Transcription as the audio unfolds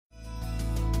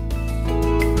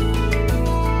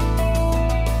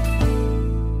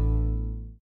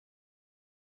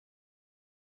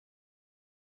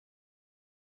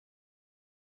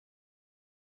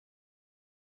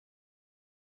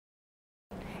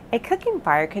A cooking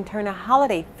fire can turn a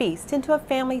holiday feast into a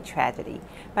family tragedy.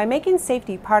 By making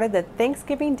safety part of the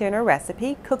Thanksgiving dinner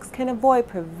recipe, cooks can avoid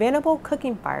preventable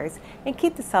cooking fires and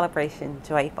keep the celebration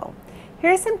joyful.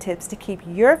 Here are some tips to keep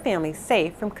your family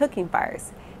safe from cooking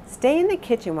fires. Stay in the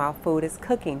kitchen while food is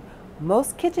cooking.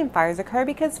 Most kitchen fires occur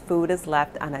because food is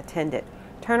left unattended.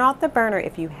 Turn off the burner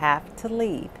if you have to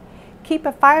leave. Keep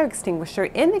a fire extinguisher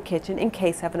in the kitchen in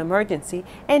case of an emergency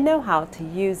and know how to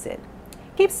use it.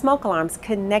 Keep smoke alarms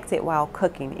connected while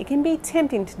cooking. It can be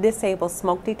tempting to disable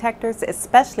smoke detectors,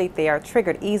 especially if they are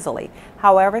triggered easily.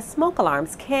 However, smoke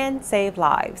alarms can save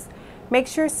lives. Make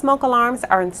sure smoke alarms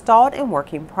are installed and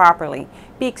working properly.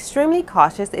 Be extremely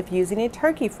cautious if using a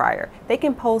turkey fryer. They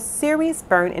can pose serious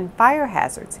burn and fire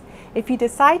hazards. If you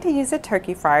decide to use a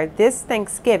turkey fryer this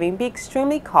Thanksgiving, be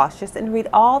extremely cautious and read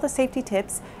all the safety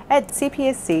tips at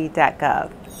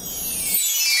cpsc.gov.